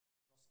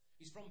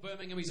He's from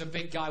Birmingham, he's a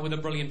big guy with a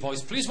brilliant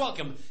voice. Please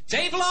welcome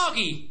Dave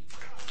Largie.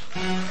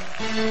 1, 2, 1,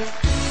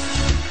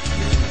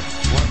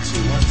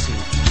 2.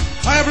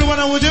 Hi everyone,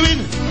 how we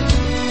doing?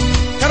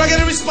 Can I get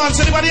a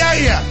response? Anybody out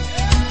here?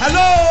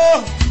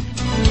 Hello?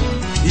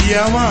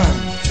 Yeah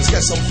man, let's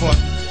get some fun.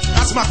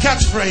 That's my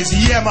catchphrase,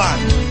 yeah man.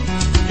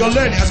 You'll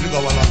learn it as we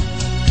go along.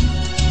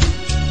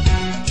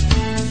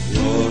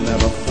 You'll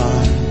never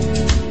find,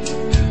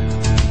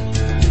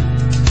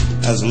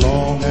 as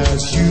long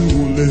as you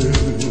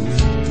live,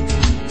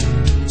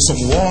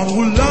 someone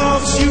who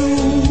loves you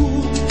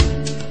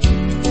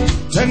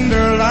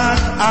tender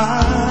like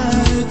I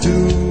do.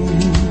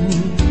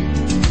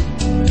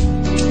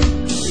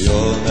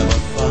 You'll never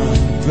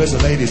find, where's the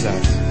ladies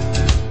at?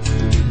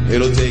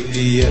 It'll take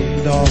the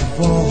end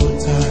of all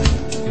time,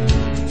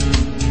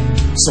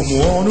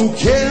 someone who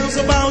cares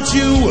about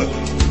you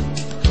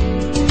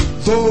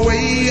the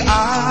way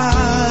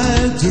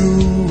I do.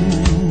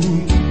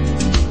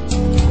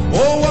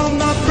 Oh, I'm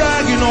not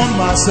bragging on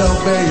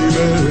myself,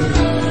 baby,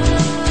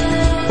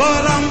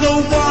 but I'm the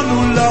one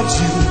who loves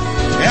you,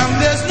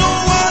 and there's no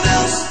one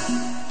else,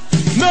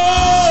 no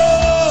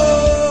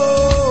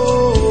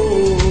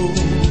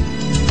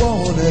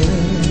one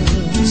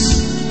else.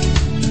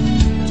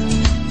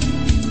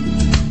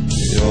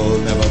 You'll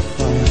never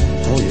find,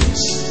 oh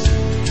yes,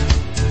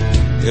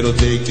 it'll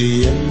take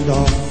the end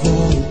of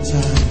all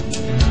time,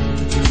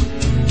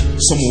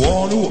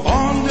 someone who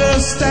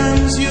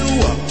understands you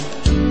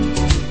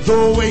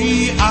the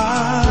way I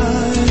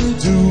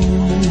do.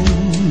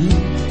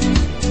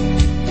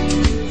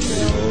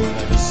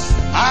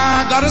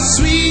 I got a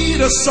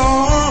sweeter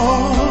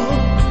song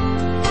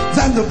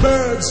than the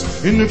birds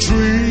in the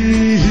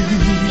tree.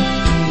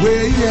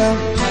 Well, yeah.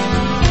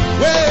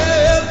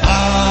 Well,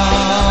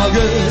 I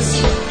guess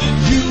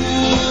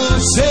you'll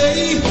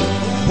say,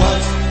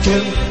 what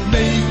can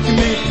make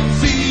me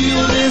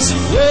feel this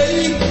way,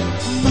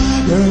 my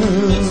girl?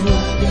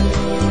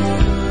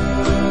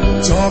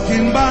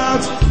 Talking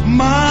about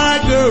my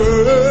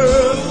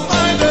girl,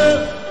 my girl.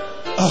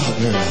 Oh,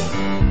 girl.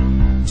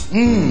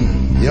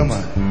 Yeah,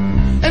 man.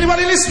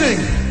 Anybody listening?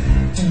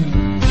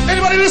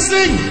 Anybody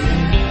listening?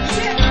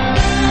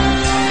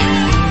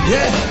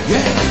 Yeah,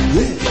 yeah,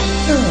 yeah.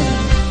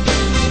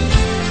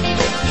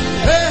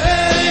 Hey,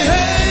 hey,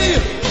 hey.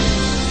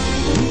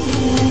 Ooh.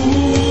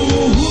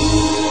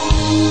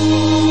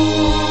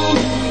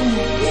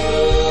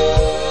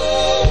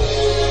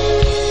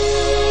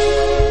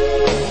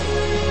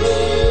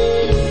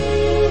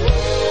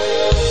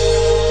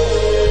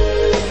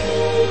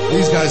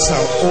 These guys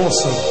sound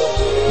awesome.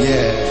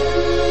 Yeah.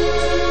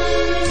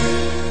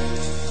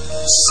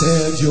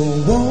 Said you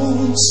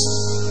once,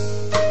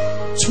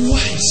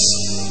 twice,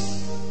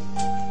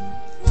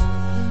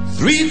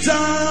 3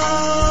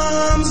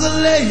 times a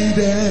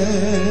lady,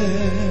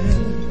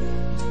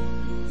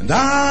 and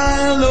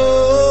I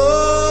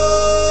love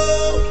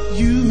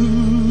you.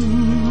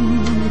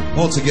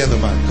 All together,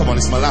 man. Come on,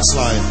 it's my last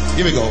line.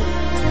 Here we go.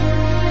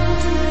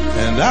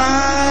 And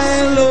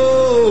I love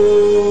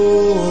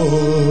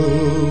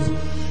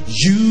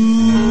you.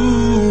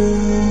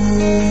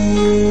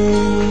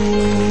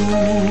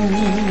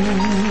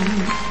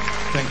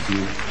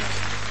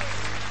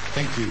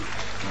 Thank you.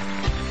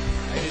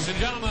 Ladies and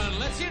gentlemen,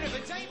 let's hear it for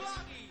Dave Largie.